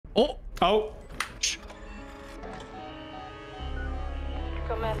Oh. Oh.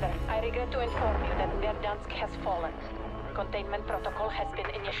 Commander, I regret to inform you that Verdansk has fallen. Containment protocol has been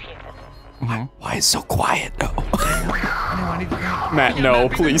initiated. Why is it so quiet? No. Matt, no,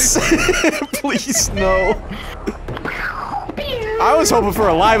 please. Please, no. I was hoping for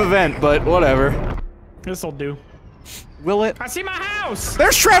a live event, but whatever. This'll do. Will it? I see my house!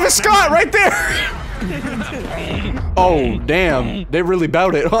 There's Travis Scott right there! Oh, damn. They really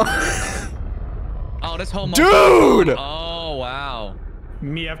bout it, huh? Oh, this whole dude! Oh, wow.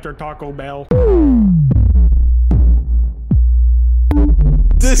 Me after Taco Bell.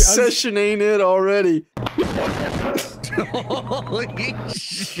 This session ain't it already. Holy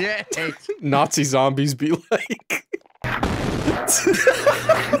shit. Nazi zombies be like.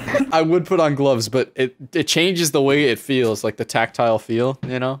 I would put on gloves, but it changes the way it feels, like the tactile feel,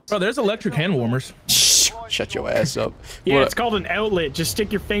 you know? Bro, there's electric hand warmers. Shh, shut your ass up. Yeah, What? it's called an outlet. Just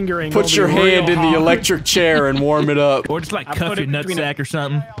stick your finger in. Put your hand in the electric chair and warm it up. Or just like cuff your nutsack or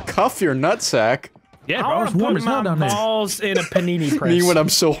something. Cuff your nutsack? Yeah, bro, it's warm as hell down there. Balls in a panini press. Me when I'm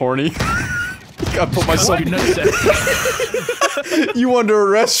so horny. Gotta put myself. You under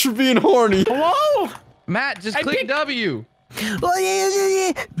arrest for being horny. Hello? Matt, just click W.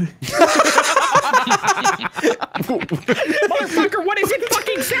 Motherfucker, what does it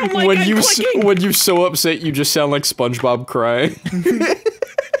fucking sound like? When you so upset, you just sound like SpongeBob crying.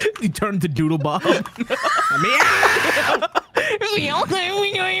 You turn to Doodle Bob.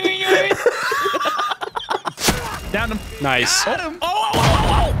 Down him. Nice.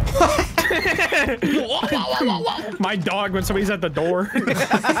 My dog when somebody's at the door.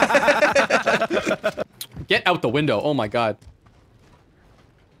 Get out the window. Oh my god.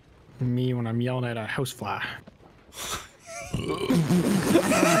 Me when I'm yelling at a housefly.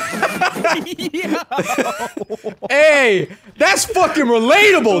 Hey, that's fucking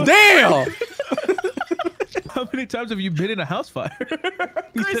relatable. Damn. How many times have you been in a house fire?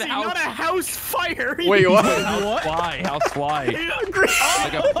 Chrissy, not a house fire. Wait, what? What? House fly.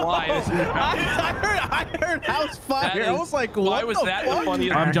 Like a fly. I heard house fire. I was like, why was that the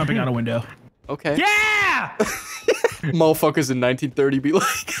funniest? I'm jumping out a window. Okay. Yeah! Motherfuckers in 1930 be like.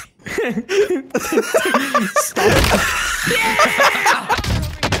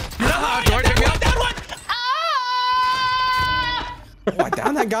 What,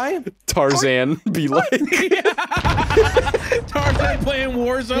 down that guy? Tarzan be like. Tarzan playing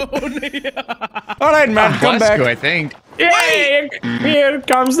Warzone. All right, Matt, come back. I think. Yay! Here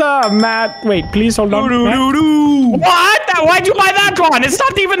comes the Matt. Wait, please hold on. What? Why'd you buy that one? It's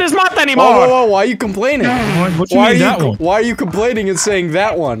not even this month anymore. Whoa, why are you complaining? What you mean that one? Why are you complaining and saying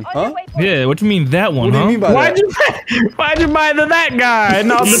that one? Huh? Yeah, what you mean that one, What do you mean by Why'd that? you buy that guy and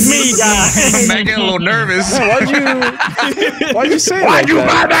not the me guy? I'm getting a little nervous. Why'd you say Why'd you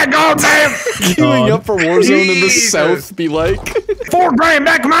buy that goddamn? Queuing up for Warzone in the South be like. $4 grand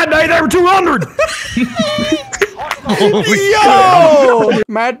back in my day, they were 200. Yo!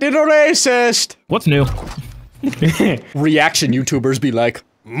 Matt did a racist. What's new? Reaction YouTubers be like,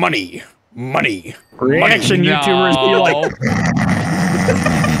 money, money. Reaction YouTubers be like.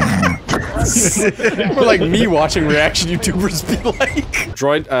 Or like me watching reaction YouTubers be like.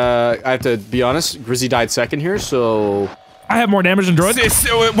 Droid, I have to be honest, Grizzy died second here, so. I have more damage than Droid.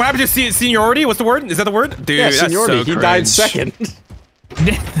 What happened to seniority? What's the word? Is that the word? Dude, Yeah, that's seniority. so He cringe. died second.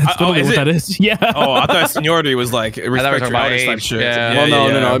 That's totally what that is. Yeah. Oh, I thought seniority was like respect your elders type shit. Well,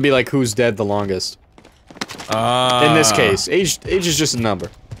 no, it'd be like who's dead the longest. In this case, age is just a number.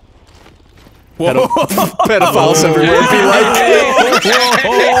 Pedophiles everywhere be like.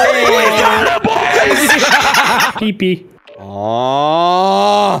 Pee-pee.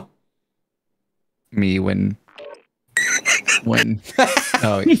 Aww. Me when.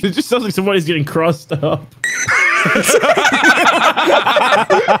 Oh, It just sounds like somebody's getting crossed up.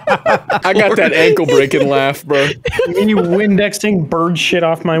 I got that ankle breaking laugh, bro. Me Windexing bird shit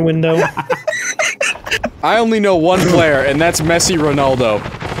off my window. I only know one player, and that's Messi Ronaldo.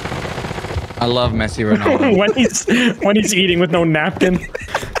 I love Messi Ronaldo. when he's eating with no napkin.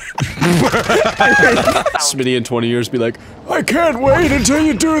 Smitty in 20 years be like, I can't wait until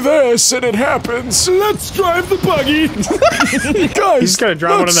you do this, and it happens. Let's drive the buggy. Guys, He's gonna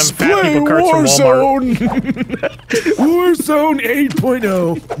drive one of them fat play people carts from Walmart. Warzone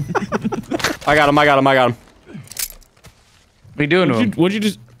 8.0. I got him. What are you doing to him? What'd you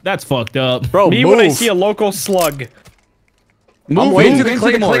just? That's fucked up. Bro, Me move. when I see a local slug. I'm waiting. into the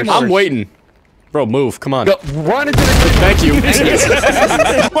claymores. I'm waiting. Bro, move. Come on. Run into the Thank you.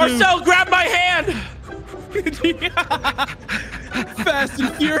 Marcel, grab my hand! Fast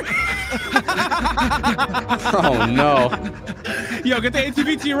and Furious. Oh no. Yo, get the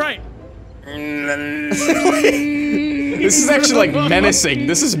ATV to your right. This is actually like menacing.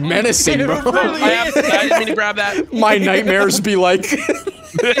 This is menacing, bro. I didn't mean to grab that. My nightmares be like.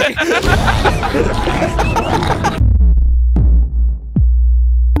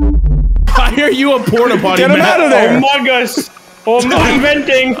 I hear you a porta potty. Get him out of there. Oh my gosh. Oh my, I'm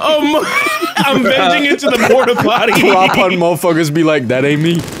venting. I'm venting into the porta potty. Prop on motherfuckers be like, that ain't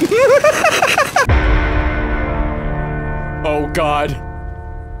me. Oh god.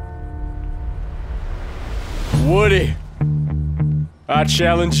 Woody. I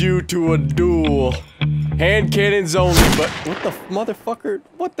challenge you to a duel. Hand cannons only, but what the motherfucker?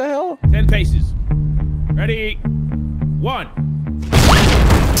 What the hell? 10 paces. Ready? 1.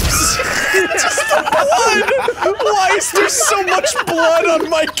 Just the blood! Why is there so much blood on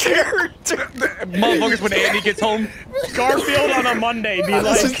my character? Motherfuckers when Andy gets home. Garfield on a Monday, be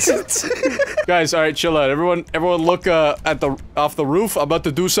like. Guys, alright, chill out. Everyone look off the roof. I'm about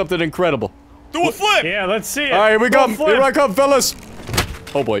to do something incredible. Do a flip! Yeah, let's see it. Alright, here we come. Here I come, fellas.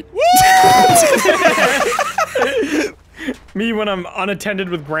 Oh boy. Me when I'm unattended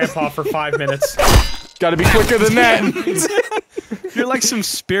with Grandpa for 5 minutes. Gotta be quicker than that. You're like some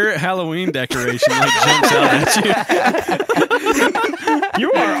spirit Halloween decoration that jumps out at you.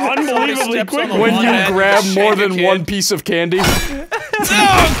 You are unbelievably quick When you grab more than one piece of candy.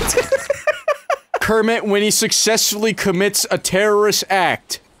 Kermit when he successfully commits a terrorist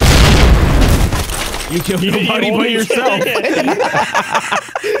act. You killed nobody but yourself.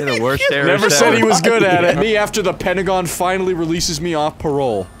 You're the worst terrorist Never said he ever. was good at it. Me after the Pentagon finally releases me off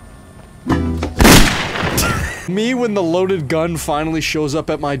parole. Me when the loaded gun finally shows up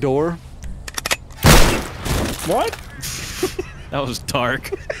at my door. What? That was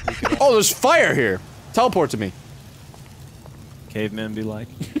dark. Oh, there's fire here. Teleport to me. Cavemen be like.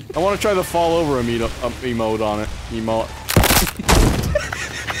 I want to try the fall over emote on it. Emote.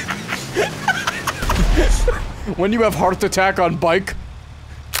 When you have heart attack on bike.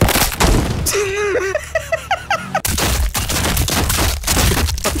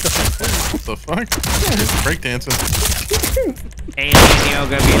 What the fuck? Breakdancing. Alien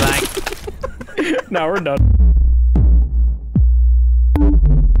yoga be like. No, we're done.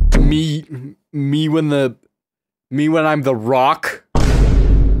 Me when I'm the Rock.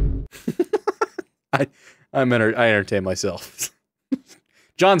 I entertain myself.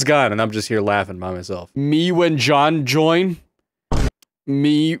 John's gone and I'm just here laughing by myself. Me when John join.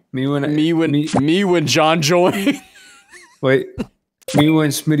 Me when John join. Wait. Me when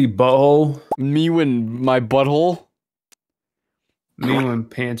Smitty butthole. Me when my butthole. Me when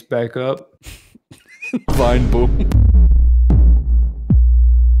pants back up. Vine boom.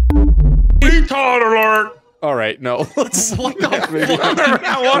 Retard alert! Alright, no. Let's What the fuck? maybe.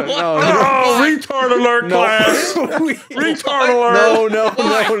 Oh, retard alert, No. class! Retard alert!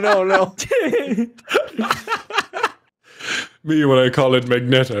 No. Me when I call it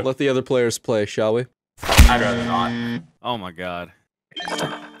Magneto. Let the other players play, shall we? I'd rather not. Oh my god.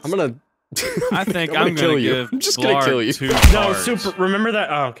 I'm gonna I think I'm I'm gonna kill you. give I'm just gonna Blarg kill you. 2 No, cards. super. Remember that?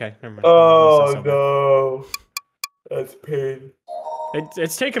 Oh, okay. Never mind. Oh no. That's pain.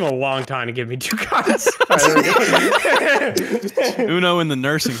 It's taken a long time to give me 2 cards. Uno in the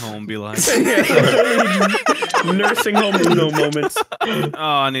nursing home be like. Nursing home Uno moments. Oh,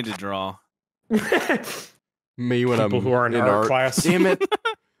 I need to draw. Me when People I'm who are in art class. Damn it.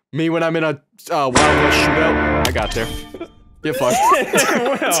 Me when I'm in a Wild West shootout. I got there. Get fucked.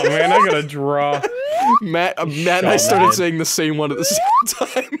 Well, man, I gotta draw. Matt and I started saying the same one at the same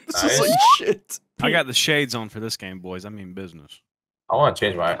time. This is like shit. I got the shades on for this game, boys. I mean business. I want to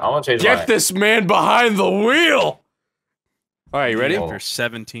change my. Get this man behind the wheel! Alright, you ready? After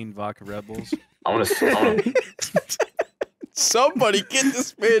 17 vodka Red Bulls. I want to. Somebody get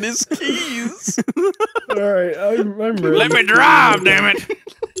this man his keys! Alright, I'm ready. Let me drive, damn it!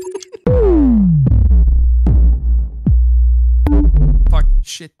 Fuck,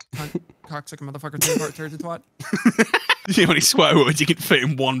 shit, cunt, cocksucker, motherfucker, turd, twat. You know how many swear words you can fit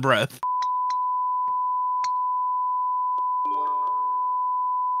in one breath?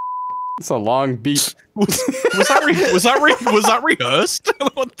 It's a long beat. Was that rehearsed?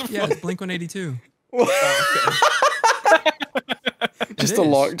 What the Yeah, it's Blink-182. Just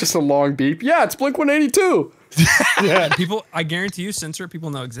a long beep. Yeah, it's Blink-182. Yeah, people, I guarantee you, censor it, people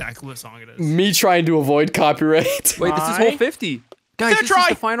know exactly what song it is. Me trying to avoid copyright. Wait, this is hole 50. Guys, this try. is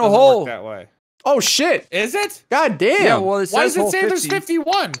the final hole. That way. Oh shit! Is it? God damn! Yeah, well, it says Why does it hole say 50. there's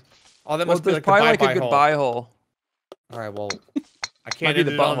 51? Oh, that Well, must be there's like probably the like a bye-bye hole. goodbye hole. All right, well, I can't Might be hit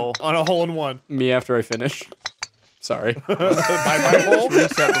the it butthole. on a hole in one. Me after I finish. Sorry. My hole?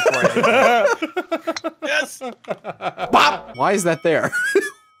 Reset before I Yes. Bop! Why is that there?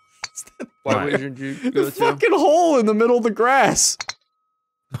 Why wouldn't you go The to? fucking hole in the middle of the grass.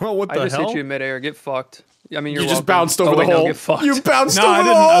 Oh, what the I just hell? hit you in midair. Get fucked. I mean, you're You just welcome. bounced over Oh, the wait, no, hole. get fucked. You bounced No, over I the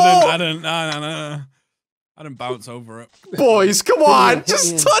didn't. hole. I didn't. No. I didn't bounce over it. Boys, come on,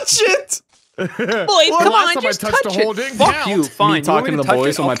 just touch it. Boys, Well, come last on, time I just touched touch the hole, it. didn't Fuck count. you. Fine. Me talking to the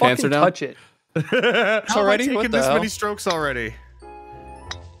boys when my pants are down? Touch it. How have I already? taken What the this hell? many strokes already?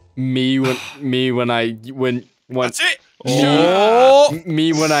 Me when That's it.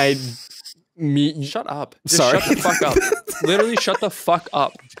 me when I me. Shut up. Just Sorry. shut the fuck up. Literally shut the fuck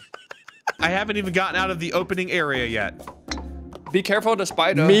up. I haven't even gotten out of the opening area yet. Be careful to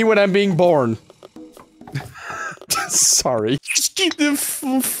spider. Me when I'm being born. Sorry. Just keep the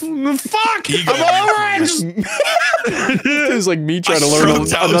fuck! Ego. I'm over it! It's like me trying to learn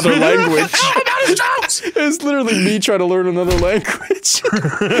another language. It's literally me trying to learn another language.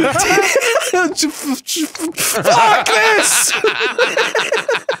 Fuck this!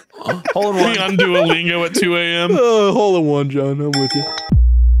 Hole in We one. on Duolingo at 2 a.m. Hole in one, John. I'm with you.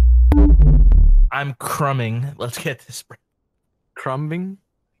 I'm crumbing. Let's get this. Crumbing?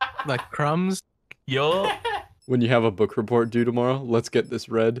 Like crumbs? Yo. When you have a book report due tomorrow, let's get this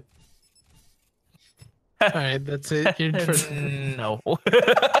read. Alright, that's it. No.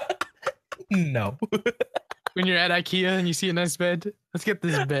 No. When you're at IKEA and you see a nice bed, let's get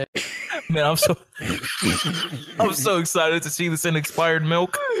this bed. Man, I'm so excited to see this in expired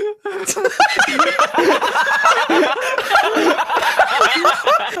milk.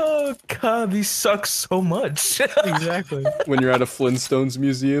 Oh god, these suck so much. Exactly. When you're at a Flintstones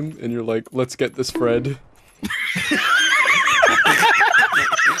museum and you're like, let's get this Fred.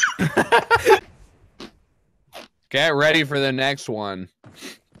 Get ready for the next one.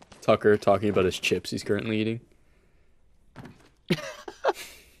 Tucker talking about his chips he's currently eating.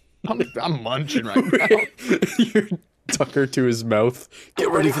 I'm munching right now. You're Tucker to his mouth. Get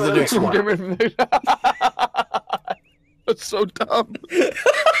ready for the next one. That's so dumb.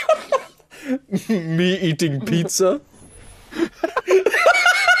 Me eating pizza.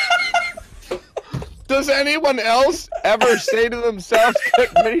 Does anyone else ever say to themselves,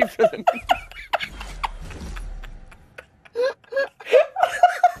 get ready for the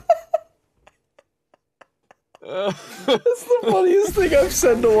That's the funniest thing I've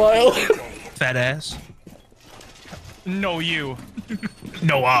said in a while. Fat ass. No, you.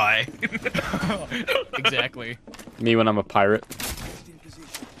 No, I. Exactly. Me when I'm a pirate.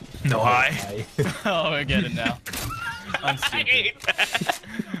 No, I. Oh, I get it now. I'm stupid.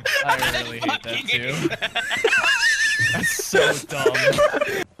 I really hate that too. That's so dumb.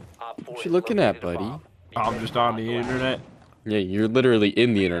 What you looking at, buddy? I'm just on the internet. Yeah, you're literally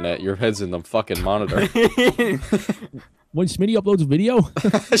in the internet. Your head's in the fucking monitor. When Smitty uploads a video?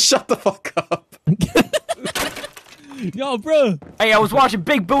 Shut the fuck up. Yo, bro. Hey, I was watching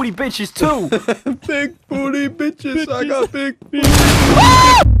Big Booty Bitches too. Big booty bitches. I got big booty.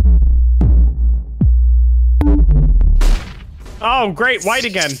 Oh, great, white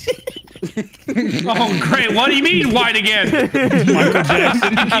again. Oh, great. What do you mean white again? Michael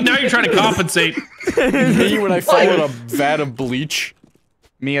Jackson. Now you're trying to compensate. Me when I followed a vat of bleach.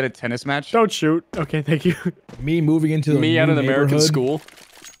 Me at a tennis match? Don't shoot. Okay, thank you. Me moving into the Me at an American school.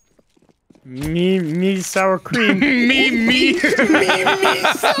 Me sour cream. me sour cream.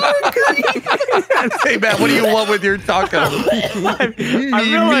 Hey man, what do you want with your taco? I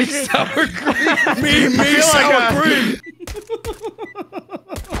feel like sour cream. Me sour cream.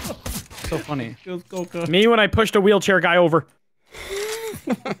 So funny. Me when I pushed a wheelchair guy over.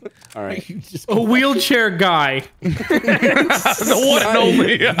 All right. A wheelchair guy. The one and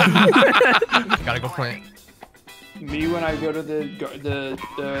only. Gotta go plant. Me when I go to the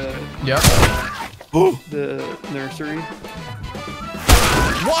nursery.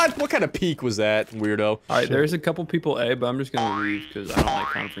 What? What kind of peak was that, weirdo? Alright, there's a couple people A, but I'm just gonna leave because I don't like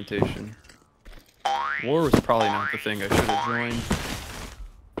confrontation. War was probably not the thing I should have joined.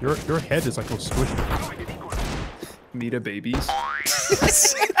 Your head is like a squishy. Meet a babies.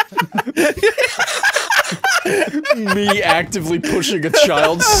 Me actively pushing a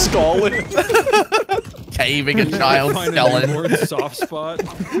child's skull in. Caving a child's skeleton. Soft spot.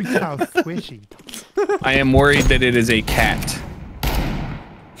 How squishy. I am worried that it is a cat.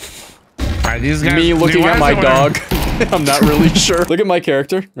 These guys, Me looking at my dog. I'm not really sure. Look at my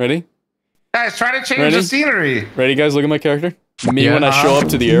character. Ready? Guys, try to change Ready? the scenery. Ready, guys? Look at my character. Me when I show up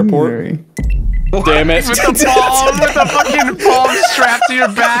to the airport. Damn it. With the palm, with the fucking palm strapped to your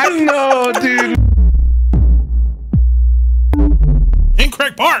back? No, dude.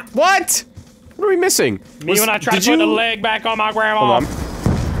 Bart! What? What are we missing? Me when I tried to put the leg back on my grandma. Hold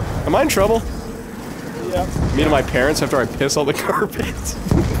on. Am I in trouble? Yeah. Me to my parents after I piss on the carpet.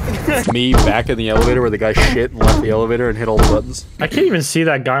 Me back in the elevator where the guy shit and left the elevator and hit all the buttons. I can't even see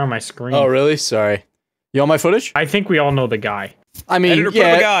that guy on my screen. Oh, really? Sorry. You on my footage? I think we all know the guy. I mean, Editor, put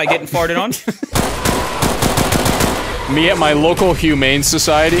up a guy getting farted on. Me at my local humane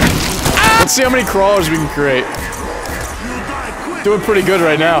society. Let's see how many crawlers we can create. Doing pretty good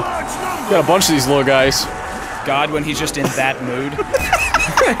right now. Got a bunch of these little guys. God, when he's just in that mood.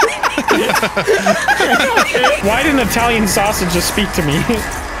 Why didn't Italian sausage just speak to me?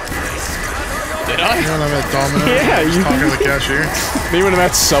 Did I? You know I'm at Domino's? Yeah, you talking to the cashier. Me when I'm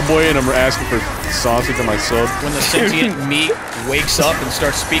at Subway and I'm asking for sausage on my sub. When the sentient meat wakes up and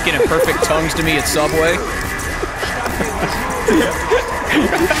starts speaking in perfect tongues to me at Subway.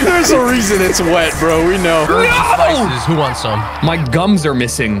 There's a reason it's wet, bro. We know. Spices. Who wants some? My gums are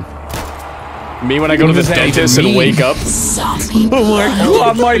missing. Me when I go to the dentist and wake up. Oh my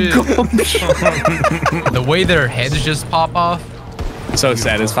god, my gums. The way their heads just pop off. So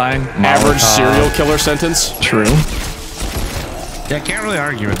satisfying. Average serial killer sentence. True. Yeah, I can't really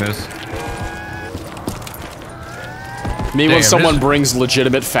argue with this. Me when someone brings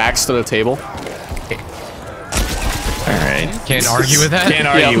legitimate facts to the table. Alright. Can't argue with that? Can't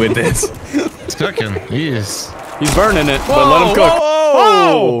argue with this. It's cooking. He's burning it, but let him cook.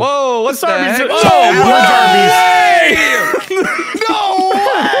 Whoa! Whoa! What's that? No!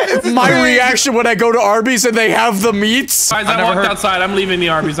 My reaction when I go to Arby's and they have the meats. Guys, I walked outside. I'm leaving the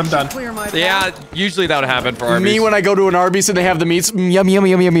Arby's. I'm done. Yeah, usually that would happen for Arby's. Me when I go to an Arby's and they have the meats. Yum yum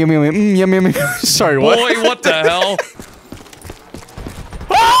yum yum yum yum yum yum yum. Sorry, what? Boy, what the hell?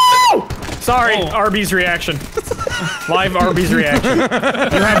 Sorry, Arby's reaction. Live Arby's reaction. You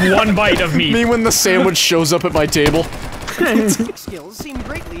have one bite of meat. Me when the sandwich shows up at my table. Skills seem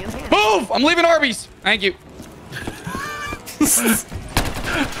greatly enhanced. Move! I'm leaving Arby's. Thank you.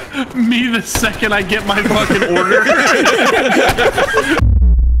 Me the second I get my fucking order.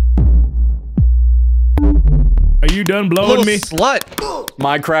 Are you done blowing me? Slut.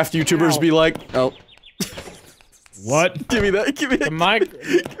 Minecraft YouTubers be like, oh. What? Give me that. Give me that.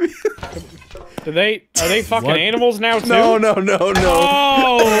 Are they fucking animals now too? No.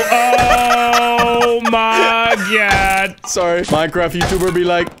 Oh my god. Sorry. Minecraft YouTuber be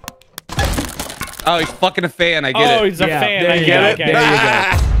like, oh, he's fucking a fan. I get it. Oh, he's a fan. I get it. Okay. There you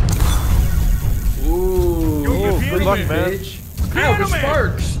go. Ooh, good luck, man. Ow, the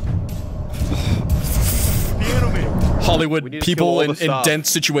sparks. Hollywood people in dense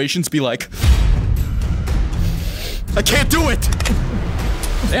situations be like, I can't do it.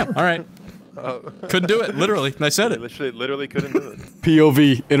 Damn. All right. Couldn't do it. Literally. I said it. Literally couldn't do it.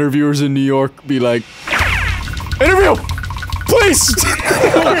 POV interviewers in New York be like, interview, please.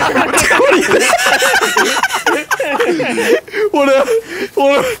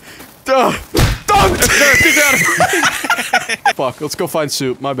 Fuck. Let's go find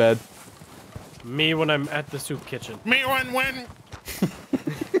soup. My bad. Me when I'm at the soup kitchen. Me when.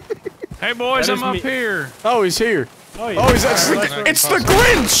 Hey boys, I'm up here. Oh, he's here. Oh, yeah. Oh, he's actually. It's the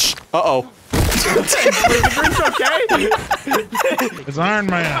Grinch. Uh oh. Is the Grinch okay? It's Iron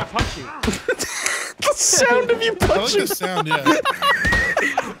Man. The sound of you punching. I like the sound, yeah.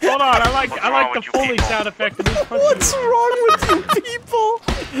 Hold on, I like the Foley sound effect of these punching. What's wrong with you people?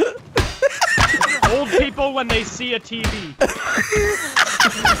 Old people when they see a TV.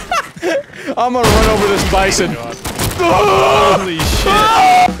 I'm gonna run over this bison. Holy shit.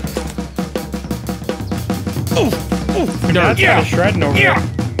 That's kind of shredding over there.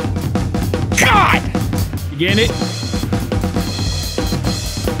 God! You getting it?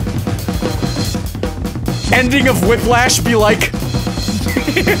 Ending of Whiplash be like.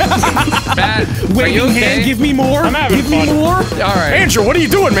 Matt, Waving hand, give me more. I'm having fun. Me more. All right. Andrew, what are you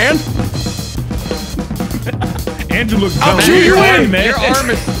doing, man? Andrew looks I'll dumb. cue you in, man. Your arm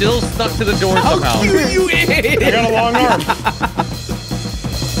is still stuck to the door somehow. You in. I got a long arm.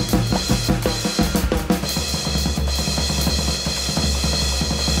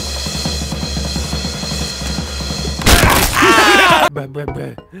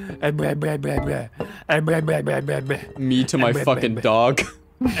 Me to my fucking dog.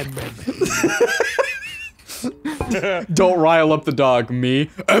 Don't rile up the dog, me.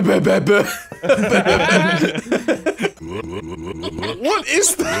 What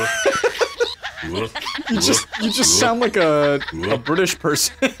is that? You just sound like a British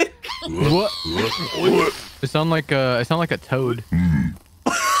person. What? I sound like a toad.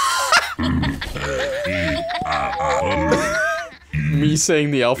 Me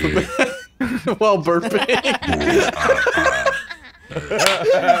saying the alphabet while burping.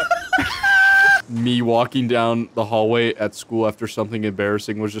 Me walking down the hallway at school after something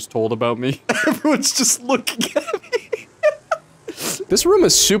embarrassing was just told about me. Everyone's just looking at me. This room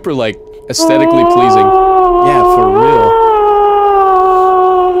is super, like, aesthetically pleasing. Yeah, for real.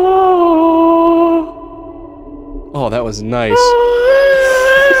 Oh, that was nice.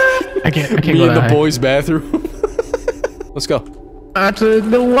 I can't Me go in the that boys' bathroom. Let's go. I took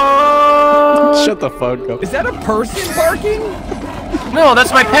the walk. Shut the fuck up. Is that a person barking? No,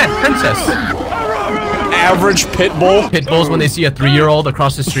 that's my pet, Princess. Average pit bull. Pit bulls when they see a 3-year-old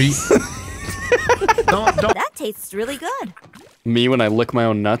across the street. That tastes really good. Me when I lick my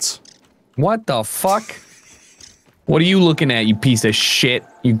own nuts. What the fuck? What are you looking at, you piece of shit?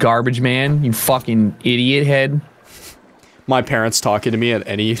 You garbage man? You fucking idiot head? My parents talking to me at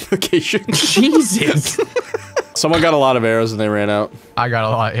any occasion. Jesus. Someone got a lot of arrows and they ran out. I got a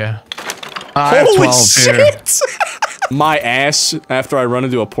lot, yeah. I have 12 shit! My ass after I run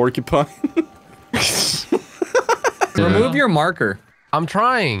into a porcupine. Remove your marker. I'm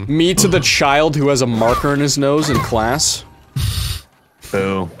trying. Me to the child who has a marker in his nose in class.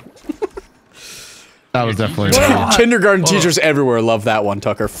 Boo. That was definitely Kindergarten teachers everywhere love that one,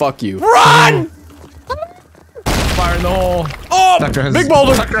 Tucker. Fuck you. Run! Fire in the hole. Oh! Tucker has, Big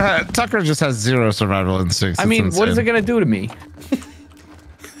boulder! Tucker just has 0 survival instincts. I mean, what is it gonna do to me?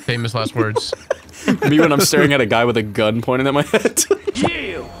 Famous last words. Me when I'm staring at a guy with a gun pointing at my head.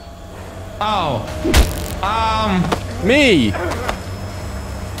 You. Oh. Me!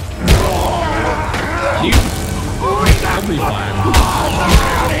 I'll be fine.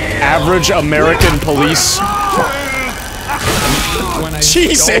 Average American police.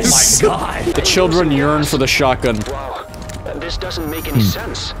 Jesus! Oh my god. The children yearn for the shotgun. This doesn't make any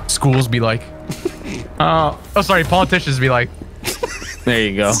sense. Schools be like. Oh, sorry. Politicians be like. There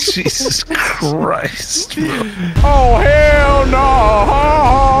you go. Jesus Christ. Oh hell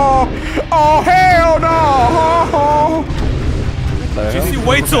no! Oh hell no! Just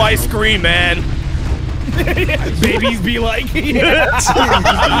wait till I scream, man. Babies be like.